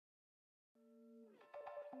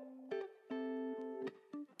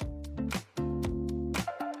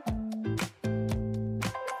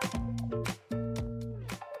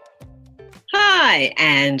Hi,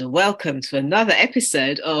 and welcome to another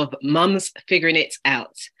episode of Mums Figuring It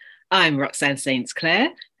Out. I'm Roxanne St. Clair,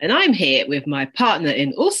 and I'm here with my partner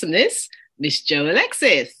in awesomeness, Miss Jo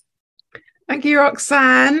Alexis. Thank you,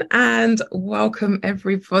 Roxanne, and welcome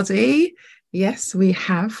everybody. Yes, we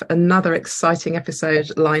have another exciting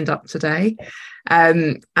episode lined up today.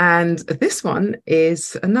 And this one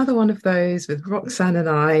is another one of those with Roxanne and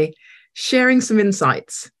I sharing some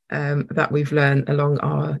insights that we've learned along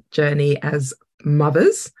our journey as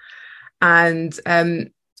mothers. And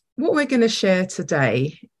what we're going to share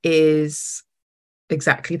today is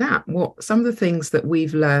exactly that, what some of the things that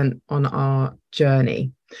we've learned on our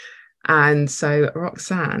journey. And so,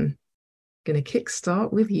 Roxanne, going to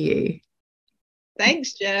kickstart with you.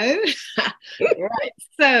 Thanks, Jo. Right.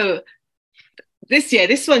 So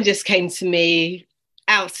this one just came to me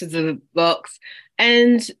out of the box.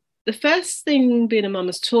 And the first thing being a mum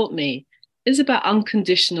has taught me is about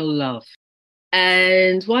unconditional love.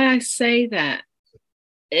 And why I say that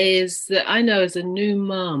is that I know as a new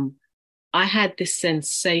mum, I had this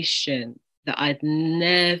sensation that I'd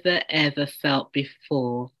never, ever felt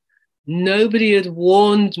before. Nobody had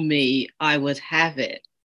warned me I would have it.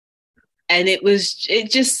 And I've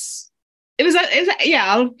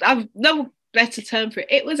no better term for it.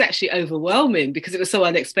 It was actually overwhelming because it was so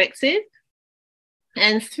unexpected.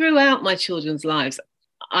 And throughout my children's lives,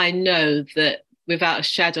 I know that without a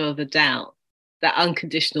shadow of a doubt, that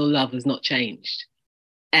unconditional love has not changed.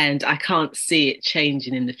 And I can't see it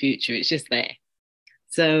changing in the future. It's just there.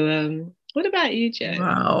 So what about you, Jo?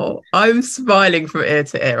 Wow, I'm smiling from ear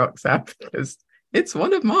to ear, Roxanne, because it's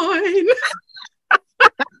one of mine.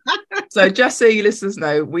 So just so you listeners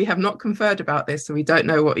know, we have not conferred about this, so we don't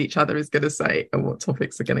know what each other is going to say and what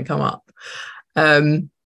topics are going to come up. I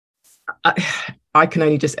can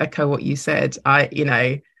only just echo what you said. My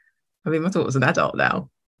daughter was an adult now,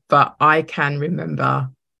 but I can remember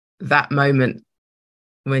that moment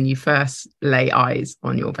when you first lay eyes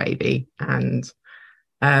on your baby, and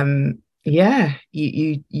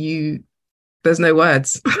you there's no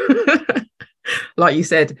words. Like you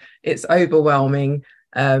said, it's overwhelming,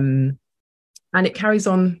 and it carries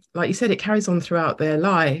on, like you said, it carries on throughout their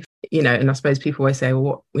life, and I suppose people always say,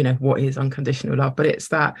 well, what is unconditional love? But it's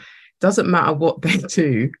that doesn't matter what they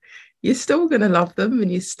do, you're still going to love them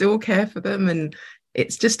and you still care for them, and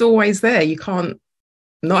it's just always there. You can't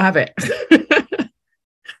not have it.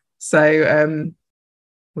 So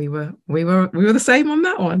we were the same on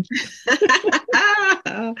that one.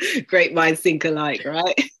 Great minds think alike,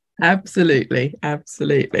 right? Absolutely.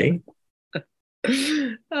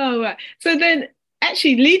 Oh, right. So then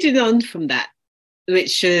actually leading on from that,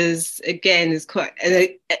 which is again is quite,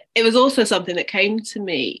 it was also something that came to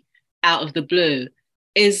me out of the blue,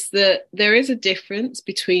 is that there is a difference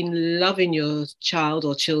between loving your child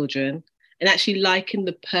or children and actually liking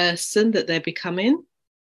the person that they're becoming.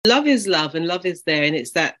 Love is love, and love is there, and it's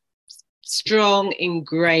that strong,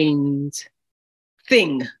 ingrained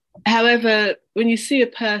thing. However, when you see a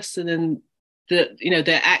person and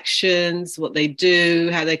their actions, what they do,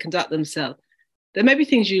 how they conduct themselves, there may be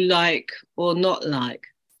things you like or not like.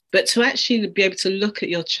 But to actually be able to look at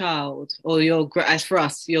your child, or as for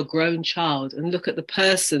us, your grown child, and look at the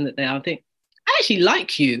person that they are and think, I actually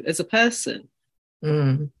like you as a person.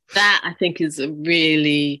 That I think is a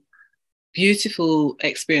really beautiful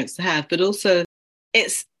experience to have. But also,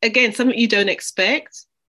 it's, again, something you don't expect,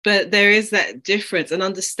 but there is that difference, and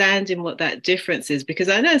understanding what that difference is. Because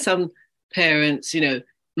I know some parents,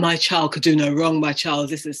 my child could do no wrong, my child,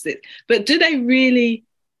 this is it. But do they really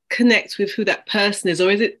connect with who that person is?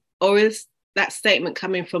 Or is that statement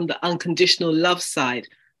coming from the unconditional love side,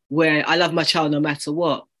 where I love my child no matter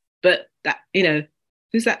what? But that,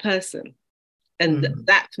 who's that person? And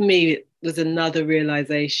that for me was another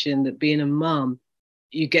realization that being a mum,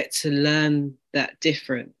 you get to learn that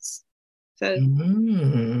difference. So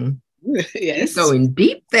yes, you're going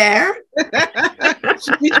deep there.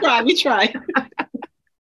 we try.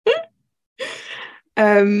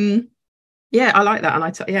 Yeah, I like that, and I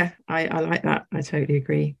like that. I totally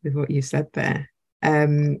agree with what you said there.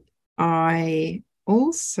 I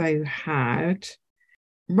also had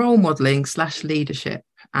role modeling / leadership,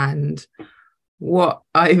 and what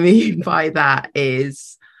I mean by that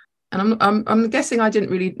is, and I'm guessing I didn't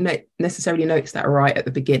really necessarily notice that right at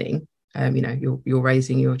the beginning. You're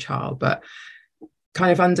raising your child, but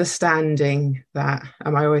kind of understanding that.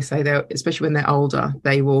 I always say that, especially when they're older,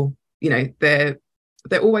 they will,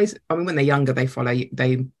 they're always, when they're younger, they follow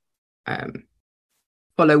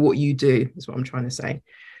what you do, is what I'm trying to say,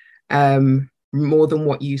 more than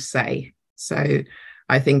what you say. So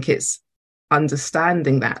I think it's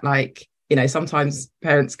understanding that, sometimes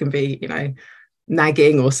parents can be,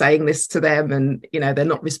 nagging or saying this to them, and they're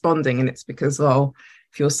not responding, and it's because, well,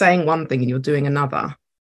 if you're saying one thing and you're doing another,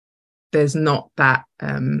 there's not that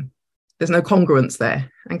there's no congruence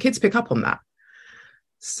there, and kids pick up on that.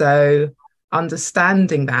 So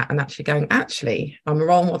understanding that and actually going, actually, I'm a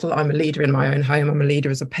role model, I'm a leader in my own home, I'm a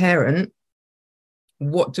leader as a parent.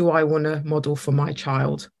 What do I want to model for my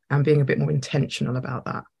child? And being a bit more intentional about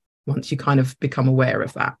that once you kind of become aware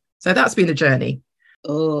of that. So that's been a journey.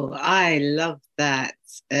 Oh, I love that.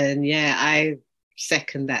 And yeah, I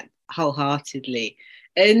second that wholeheartedly.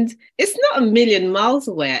 And it's not a million miles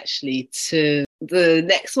away, actually, to the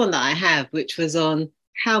next one that I have, which was on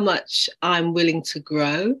how much I'm willing to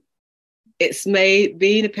grow.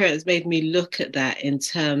 Being a parent has made me look at that in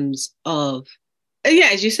terms of, yeah,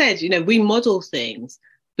 as you said, we model things,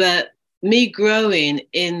 but me growing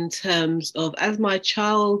in terms of as my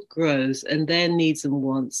child grows and their needs and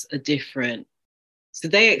wants are different. So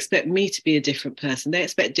they expect me to be a different person. They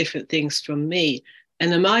expect different things from me.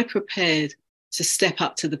 And am I prepared to step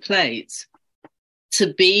up to the plate,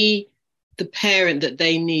 to be the parent that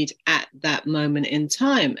they need at that moment in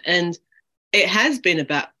time? And it has been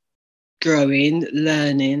about growing,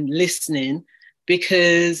 learning, listening,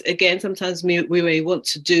 because again, sometimes we may want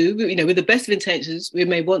to do, with the best of intentions, we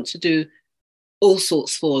may want to do all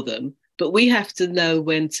sorts for them, but we have to know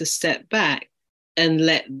when to step back and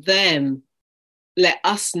let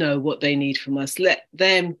us know what they need from us, let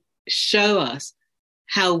them show us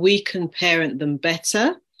how we can parent them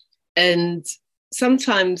better. And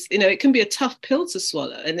sometimes, it can be a tough pill to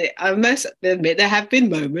swallow. And I must admit, there have been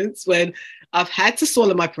moments when I've had to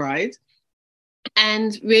swallow my pride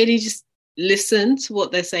and really just listen to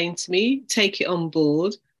what they're saying to me, take it on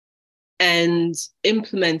board and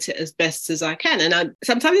implement it as best as I can. And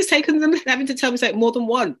sometimes it's taken them having to tell me something more than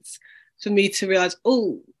once for me to realize,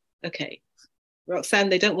 oh, okay, Roxanne,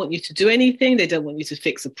 they don't want you to do anything. They don't want you to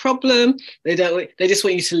fix a problem. They just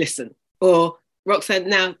want you to listen. Or Roxanne,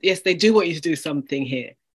 now, yes, they do want you to do something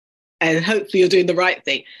here. And hopefully you're doing the right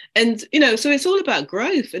thing. And, so it's all about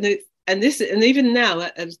growth. And even now,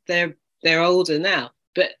 as they're older now,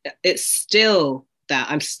 but it's still that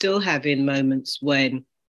I'm still having moments when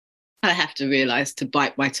I have to realize to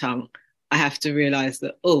bite my tongue. I have to realize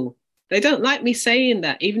that, oh, they don't like me saying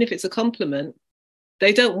that, even if it's a compliment.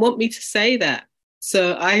 They don't want me to say that.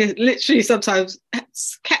 So I literally sometimes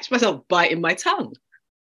catch myself biting my tongue.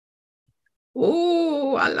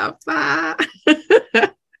 Oh, I love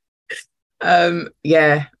that.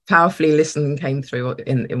 Yeah, powerfully listening came through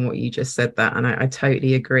in what you just said that, and I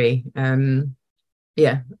totally agree.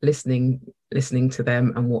 Yeah, listening to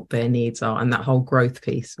them and what their needs are, and that whole growth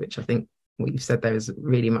piece, which I think what you've said there is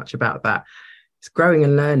really much about that. It's growing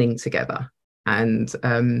and learning together. And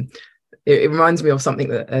it reminds me of something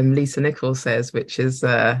that Lisa Nichols says, which is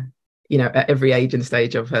at every age and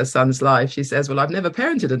stage of her son's life, she says, well, I've never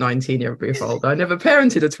parented a 19-year-old. I never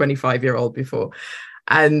parented a 25-year-old before.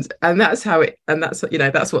 And that's how it, and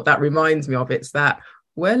that's what that reminds me of. It's that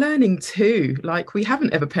we're learning too. Like, we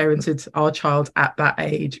haven't ever parented our child at that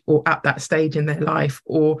age or at that stage in their life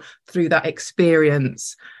or through that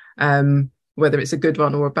experience, whether it's a good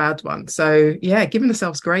one or a bad one. So yeah, giving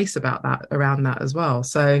ourselves grace about that, around that as well.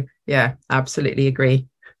 So yeah, absolutely agree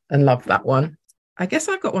and love that one. I guess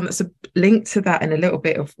I've got one that's a link to that and a little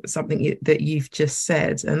bit of something that you've just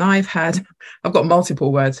said. And I've got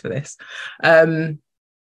multiple words for this.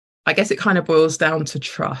 I guess it kind of boils down to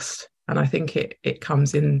trust. And I think it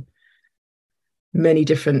comes in many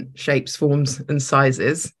different shapes, forms and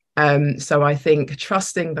sizes. So I think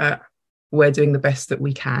trusting that we're doing the best that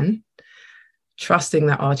we can, trusting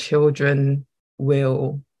that our children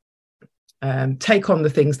will take on the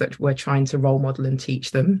things that we're trying to role model and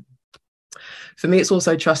teach them. For me, it's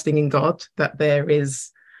also trusting in God, that there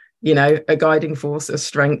is, a guiding force, a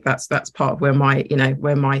strength. That's part of where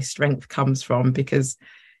my strength comes from, because,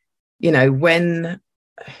 when,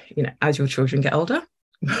 as your children get older,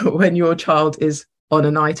 when your child is on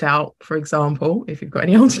a night out, for example, if you've got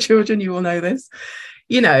any older children, you will know this,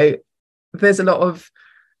 there's a lot of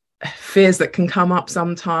fears that can come up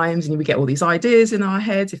sometimes, and we get all these ideas in our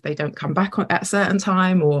heads if they don't come back at a certain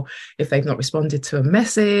time, or if they've not responded to a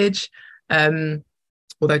message.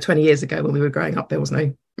 Although 20 years ago when we were growing up, there was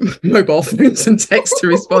no mobile phones and text to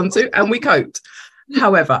respond to, and we coped.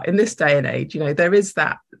 However, in this day and age, there is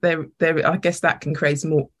that there I guess that can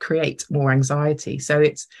create more anxiety. So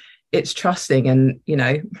it's trusting, and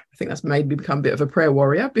I think that's made me become a bit of a prayer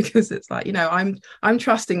warrior, because it's like, I'm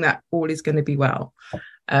trusting that all is going to be well.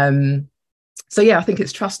 So yeah, I think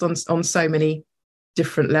it's trust on so many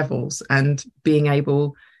different levels, and being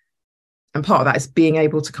able, and part of that is being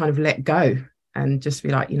able to kind of let go and just be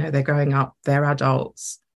like, they're growing up, they're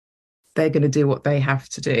adults, they're going to do what they have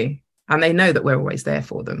to do. And they know that we're always there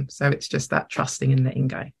for them. So it's just that trusting and letting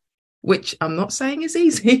go, which I'm not saying is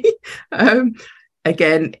easy.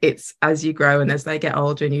 Again, it's as you grow and as they get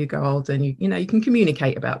older and you go older and you can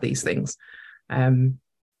communicate about these things.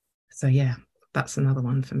 So yeah, that's another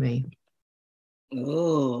one for me.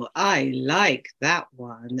 Oh, I like that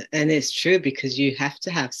one. And it's true because you have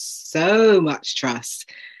to have so much trust.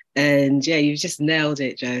 And yeah, you've just nailed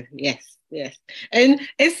it, Joe. Yes, yes. And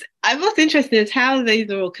what's interesting is how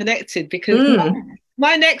these are all connected because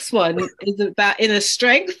my next one is about inner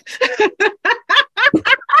strength.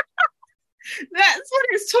 That's what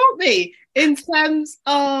it's taught me in terms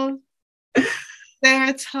of there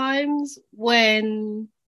are times when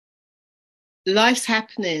life's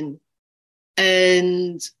happening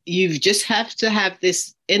and you just have to have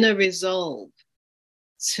this inner resolve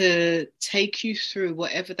to take you through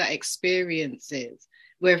whatever that experience is,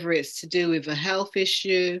 whether it's to do with a health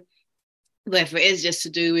issue, whether it is just to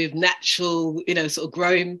do with natural, sort of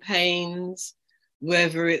growing pains,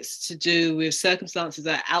 whether it's to do with circumstances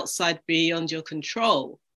that are outside beyond your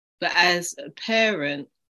control. But as a parent,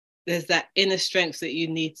 there's that inner strength that you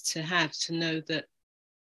need to have to know that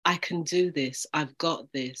I can do this, I've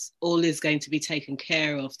got this, all is going to be taken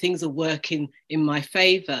care of, things are working in my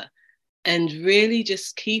favor. And really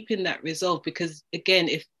just keeping that resolve, because again,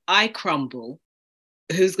 if I crumble,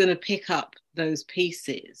 who's going to pick up those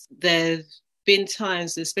pieces? There's been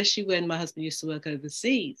times, especially when my husband used to work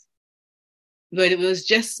overseas, but it was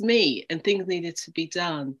just me and things needed to be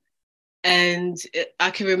done. And I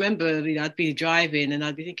can remember, I'd be driving and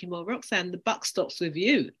I'd be thinking, well, Roxanne, the buck stops with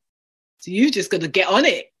you. So you've just got to get on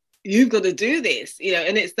it. You've got to do this,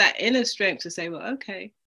 and it's that inner strength to say, well,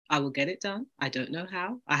 okay, I will get it done. I don't know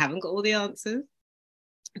how. I haven't got all the answers,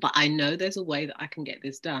 but I know there's a way that I can get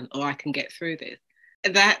this done or I can get through this.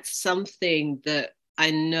 That's something that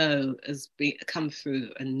I know has come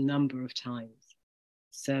through a number of times.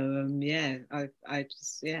 So, I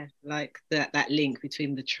just, like that link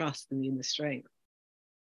between the trust and the inner strength.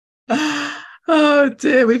 Oh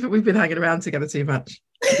dear, we've been hanging around together too much.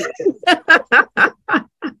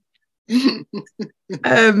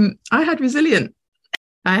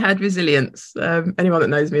 I had resilience. Anyone that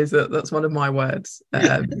knows me is that's one of my words,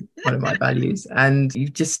 one of my values. And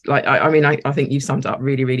you've just I think you've summed it up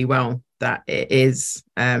really, really well, that it is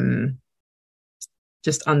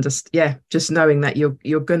just knowing that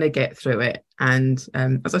you're going to get through it. And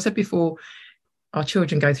as I said before, our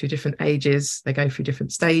children go through different ages, they go through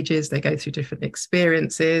different stages, they go through different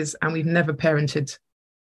experiences, and we've never parented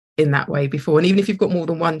in that way before. And even if you've got more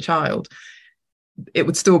than one child, it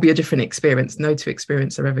would still be a different experience. No two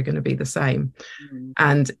experiences are ever going to be the same.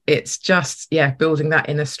 And it's just building that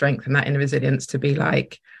inner strength and that inner resilience to be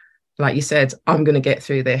like you said, I'm going to get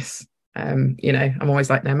through this. I'm always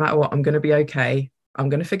like, no matter what, I'm going to be okay, I'm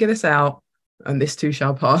going to figure this out, and this too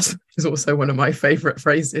shall pass is also one of my favorite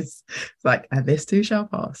phrases. It's like, and this too shall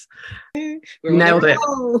pass. Nailed it.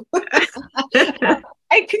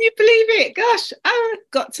 Hey, can you believe it? Gosh, I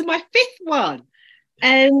got to my fifth one.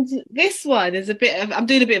 And this one is I'm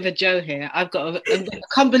doing a bit of a Joe here. I've got a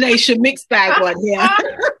combination mixed bag one here.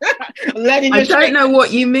 I don't know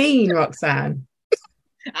what you mean, Roxanne.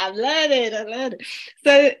 I'm learning.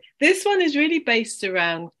 So this one is really based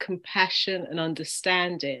around compassion and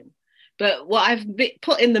understanding. But what I've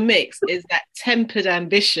put in the mix is that tempered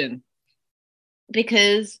ambition.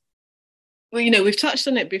 Because, we've touched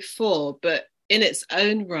on it before, but in its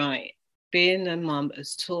own right, being a mum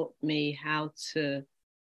has taught me how to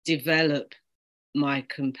develop my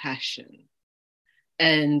compassion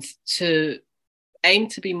and to aim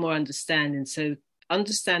to be more understanding. So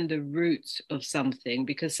understand the root of something,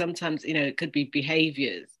 because sometimes, it could be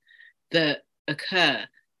behaviors that occur,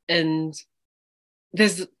 and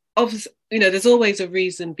there's always a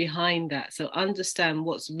reason behind that. So understand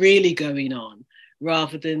what's really going on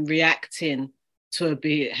rather than reacting to a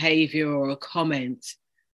behavior or a comment.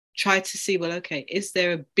 Try to see, well, okay, is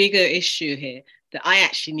there a bigger issue here that I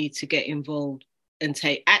actually need to get involved and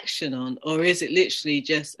take action on? Or is it literally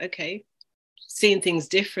just, okay, seeing things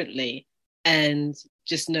differently and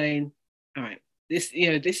just knowing, all right, this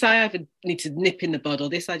I either need to nip in the bud, or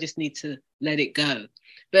this I just need to let it go.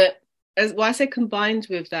 But what I say combined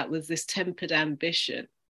with that was this tempered ambition.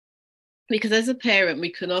 Because as a parent, we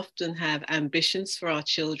can often have ambitions for our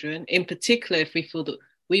children, in particular if we feel that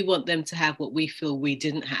we want them to have what we feel we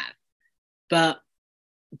didn't have. But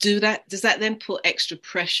does that then put extra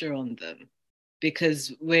pressure on them?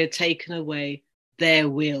 Because we're taking away their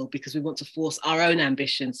will because we want to force our own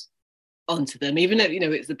ambitions onto them, even though,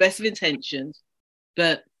 it's the best of intentions.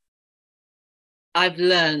 But I've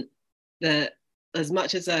learned that as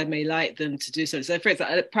much as I may like them to do so, for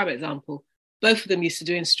example, a prime example, both of them used to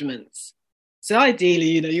do instruments. So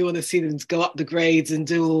ideally, you want to see them go up the grades and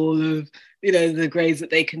do all of, the grades that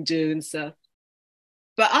they can do and stuff.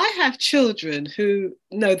 But I have children who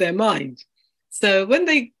know their mind. So when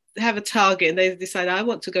they have a target and they decide, I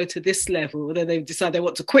want to go to this level, and then they decide they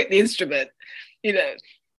want to quit the instrument,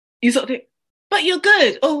 you sort of think, but you're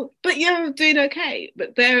good, or but you're doing okay.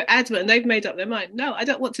 But they're adamant and they've made up their mind. No, I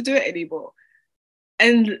don't want to do it anymore.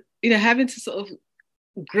 And, having to sort of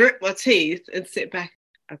grit my teeth and sit back,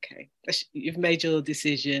 okay, you've made your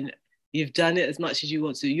decision. You've done it as much as you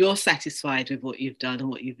want to. You're satisfied with what you've done and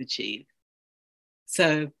what you've achieved.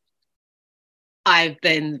 So I've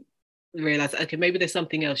then realized, okay, maybe there's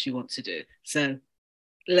something else you want to do. So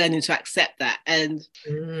learning to accept that. And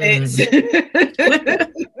it's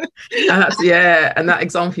and that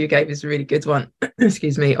example you gave is a really good one.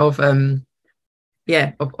 Excuse me, of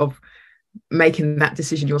making that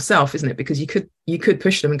decision yourself, isn't it? Because you could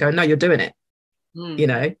push them and go, no, you're doing it.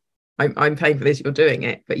 I'm paying for this, you're doing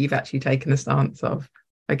it, but you've actually taken the stance of,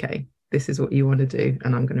 okay, this is what you want to do,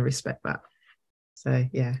 and I'm going to respect that. So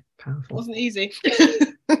yeah, powerful. Wasn't easy.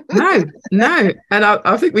 no, and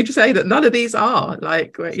I think we just say that none of these are,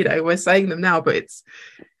 like, we're saying them now, but it's,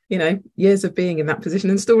 years of being in that position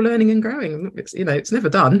and still learning and growing. It's, it's never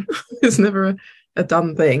done. It's never a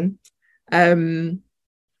done thing.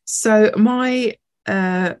 So my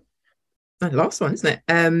last one, isn't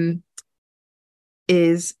it,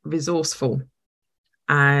 is resourceful.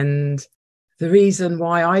 And the reason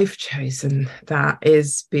why I've chosen that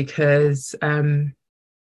is because I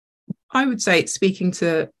would say it's speaking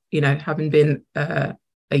to, having been a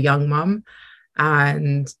young mum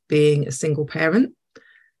and being a single parent,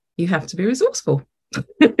 you have to be resourceful.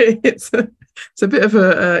 It's a bit of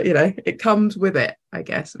it comes with it, I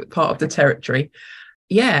guess, part of the territory.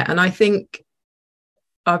 Yeah, and I think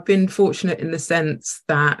I've been fortunate in the sense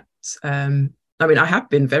that, I have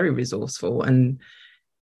been very resourceful, and,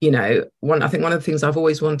 I think one of the things I've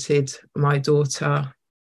always wanted my daughter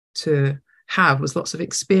to have was lots of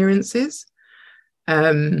experiences.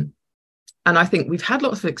 And I think we've had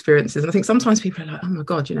lots of experiences. And I think sometimes people are like, oh my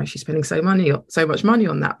God, she's spending so much money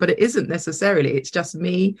on that. But it isn't necessarily. It's just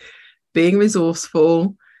me being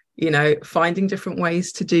resourceful, finding different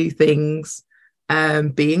ways to do things,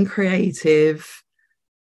 being creative.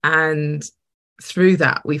 And through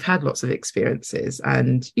that, we've had lots of experiences.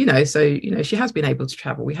 And, she has been able to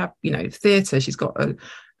travel. We have, theatre. She's got an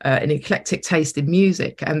eclectic taste in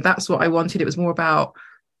music. And that's what I wanted. It was more about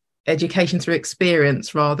education through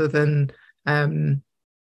experience rather than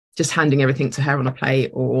just handing everything to her on a plate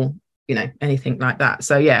or, anything like that.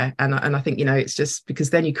 So, yeah. And I think, it's just because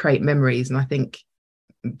then you create memories. And I think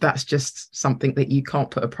that's just something that you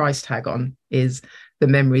can't put a price tag on, is the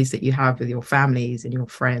memories that you have with your families and your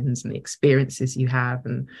friends and the experiences you have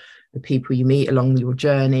and the people you meet along your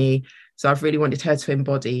journey. So I've really wanted her to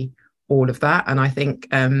embody all of that. And I think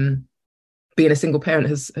being a single parent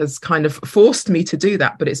has kind of forced me to do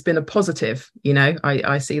that, but it's been a positive.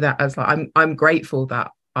 I see that as like, I'm grateful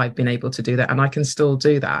that I've been able to do that, and I can still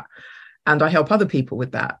do that. And I help other people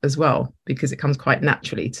with that as well, because it comes quite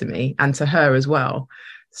naturally to me and to her as well.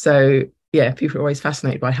 So yeah, people are always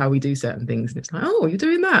fascinated by how we do certain things. And it's like, oh, you're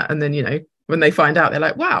doing that. And then, when they find out, they're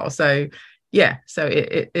like, wow. So yeah, so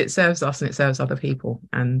it serves us and it serves other people.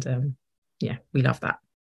 And we love that.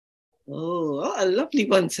 Oh, what a lovely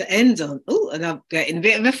one to end on. Oh, and I'm getting a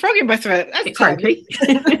bit of a frog in my throat. That's cranky.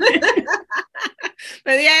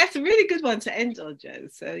 But yeah, it's a really good one to end on, Jo.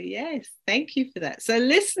 So yes, thank you for that. So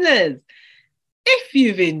listeners, if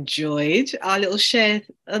you've enjoyed our little share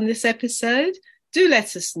on this episode, do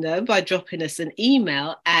let us know by dropping us an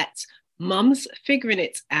email at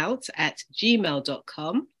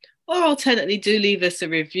mumsfiguringitout@gmail.com, or alternately do leave us a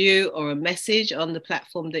review or a message on the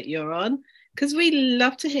platform that you're on, because we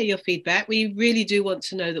love to hear your feedback. We really do want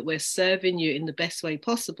to know that we're serving you in the best way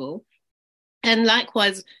possible. And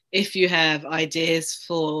likewise, if you have ideas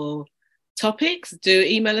for topics, do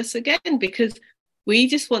email us again, because we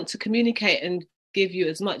just want to communicate and give you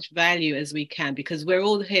as much value as we can, because we're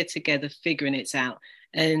all here together figuring it out.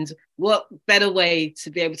 And what better way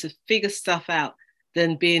to be able to figure stuff out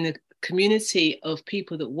than being a community of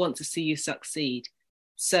people that want to see you succeed.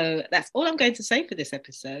 So that's all I'm going to say for this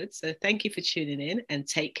episode. So thank you for tuning in, and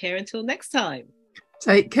take care until next time.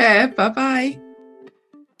 Take care. Bye-bye.